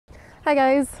Hi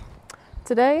guys,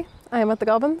 today I am at the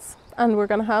Gobbins and we're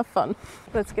gonna have fun.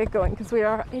 Let's get going because we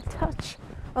are a touch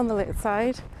on the late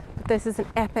side, but this is an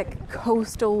epic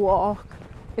coastal walk.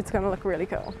 It's gonna look really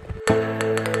cool.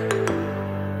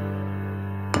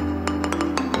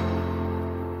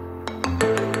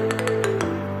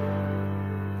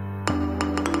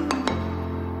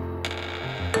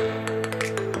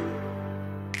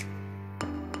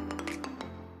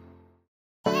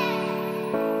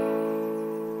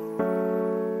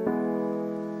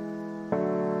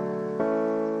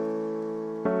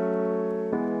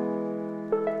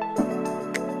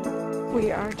 We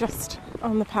are just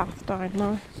on the path down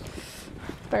now.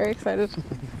 Very excited.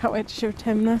 Can't wait to show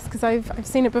Tim this because I've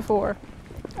seen it before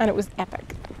and it was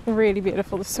epic. Really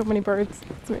beautiful. There's so many birds.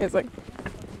 It's amazing.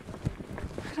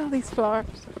 Look at all these flowers.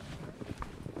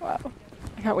 Wow.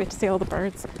 I can't wait to see all the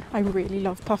birds. I really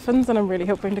love puffins and I'm really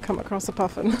hoping to come across a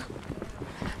puffin.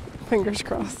 Fingers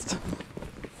crossed.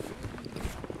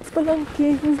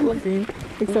 Spelunky. Spelunky.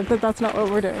 Except that that's not what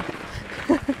we're doing.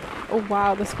 Oh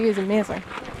wow, this view is amazing.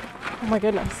 Oh my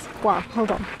goodness. Wow, hold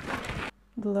on.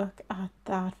 Look at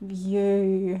that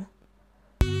view.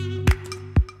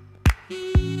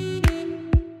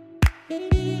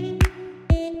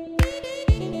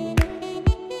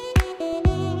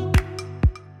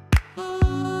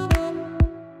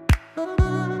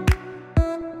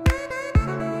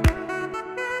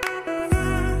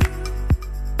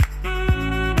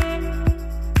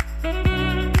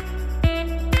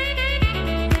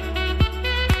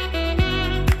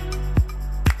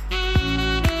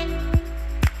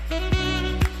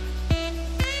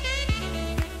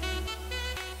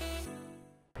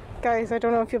 Guys, I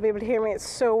don't know if you'll be able to hear me, it's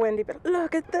so windy, but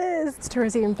look at this! This tour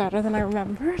is even better than I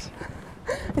remembered.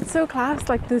 It's so class,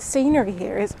 like the scenery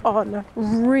here is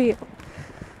unreal.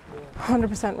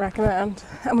 100% recommend.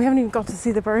 And we haven't even got to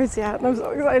see the birds yet, and I'm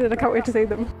so excited, I can't wait to see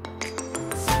them.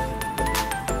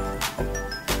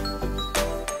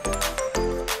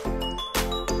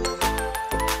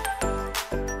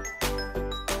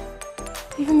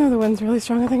 Even though the wind's really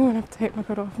strong, I think I'm going to have to take my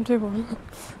coat off, I'm too warm.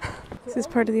 This is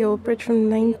part of the old bridge from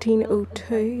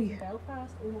 1902.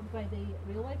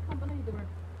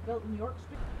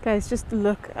 Guys, just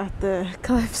look at the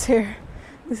cliffs here.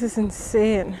 This is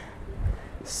insane.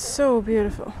 So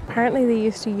beautiful. Apparently they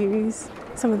used to use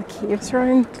some of the caves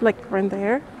around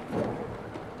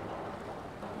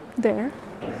there,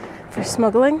 for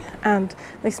smuggling, and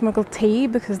they smuggled tea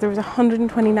because there was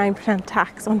 129%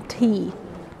 tax on tea.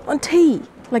 On tea!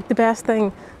 Like the best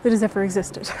thing that has ever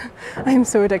existed. I am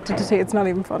so addicted to tea, it's not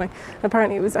even funny. And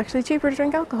apparently it was actually cheaper to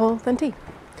drink alcohol than tea.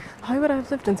 How would I have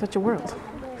lived in such a world?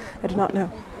 I do not know.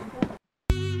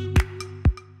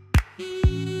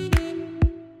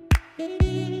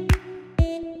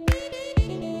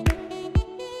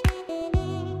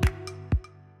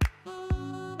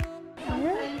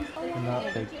 And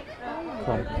that big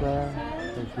clump there,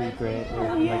 there's wee grey,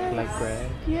 like grey.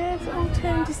 Yes, oh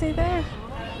Tim, do you see there?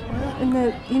 In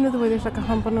the, you know the way there's like a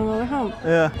hump on another hump?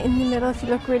 Yeah. In the middle, if you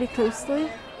look really closely,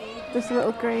 there's a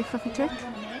little grey fluffy tick.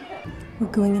 We're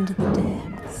going into the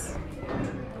depths.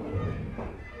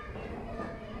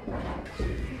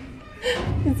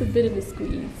 It's a bit of a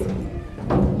squeeze.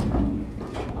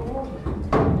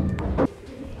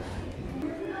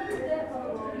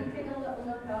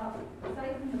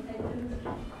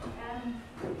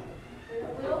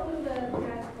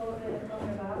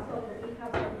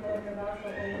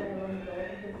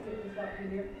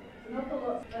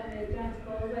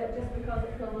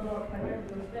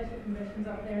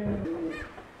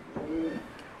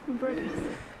 Birdies.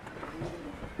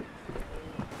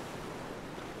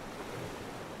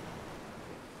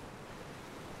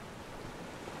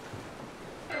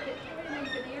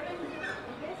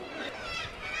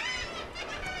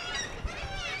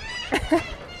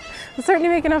 They'll certainly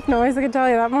make enough noise, I can tell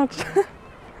you that much.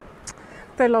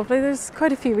 They're lovely, there's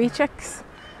quite a few wee chicks.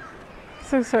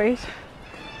 So sweet.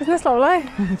 Isn't this lovely?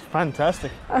 It's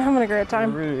fantastic. I'm having a great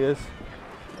time. It really is.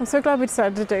 I'm so glad we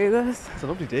decided to do this. It's a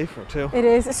lovely day for it too. It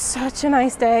is. It's such a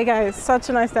nice day, guys. Such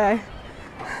a nice day.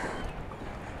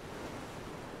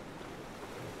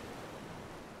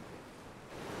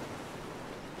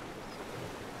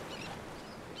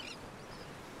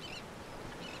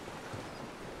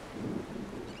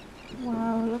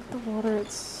 Wow, look at the water.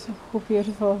 It's so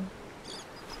beautiful.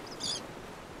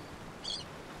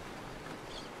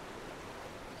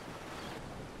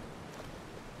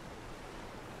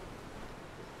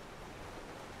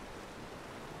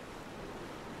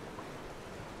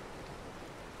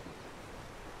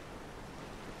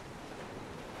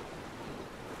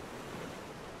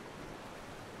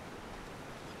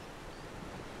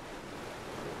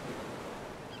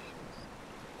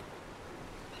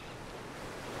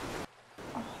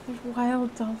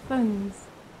 wild dolphins.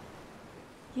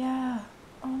 Yeah.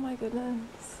 Oh my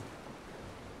goodness.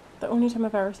 The only time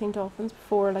I've ever seen dolphins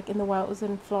before, like in the wild, was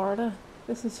in Florida.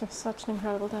 This is just such an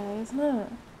incredible day, isn't it?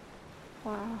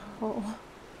 Wow.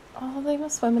 Oh, they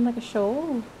must swim in like a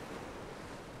shoal.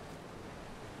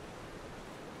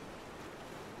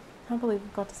 I can't believe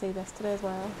we've got to see this today as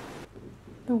well.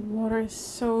 The water is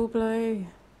so blue.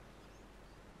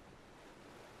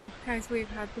 Guys, we've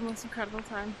had the most incredible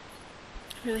time.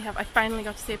 Really have. I finally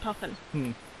got to see a puffin.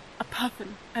 A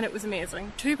puffin, and it was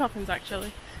amazing. 2 puffins actually.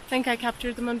 I think I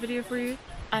captured them on video for you.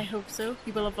 I hope so.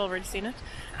 You will have already seen it.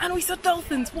 And we saw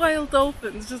dolphins, wild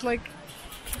dolphins,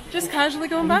 just casually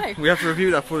going by. We have to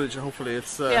review that footage and hopefully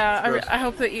it's yeah, I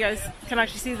hope that you guys can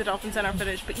actually see the dolphins in our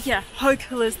footage. But yeah, how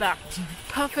cool is that?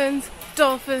 Puffins,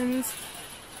 dolphins,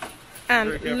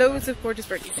 and loads of gorgeous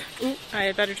birdies. Ooh, I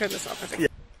had better turn this off, I think. Yeah.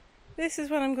 This is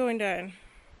when I'm going down.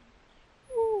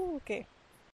 Ooh, okay.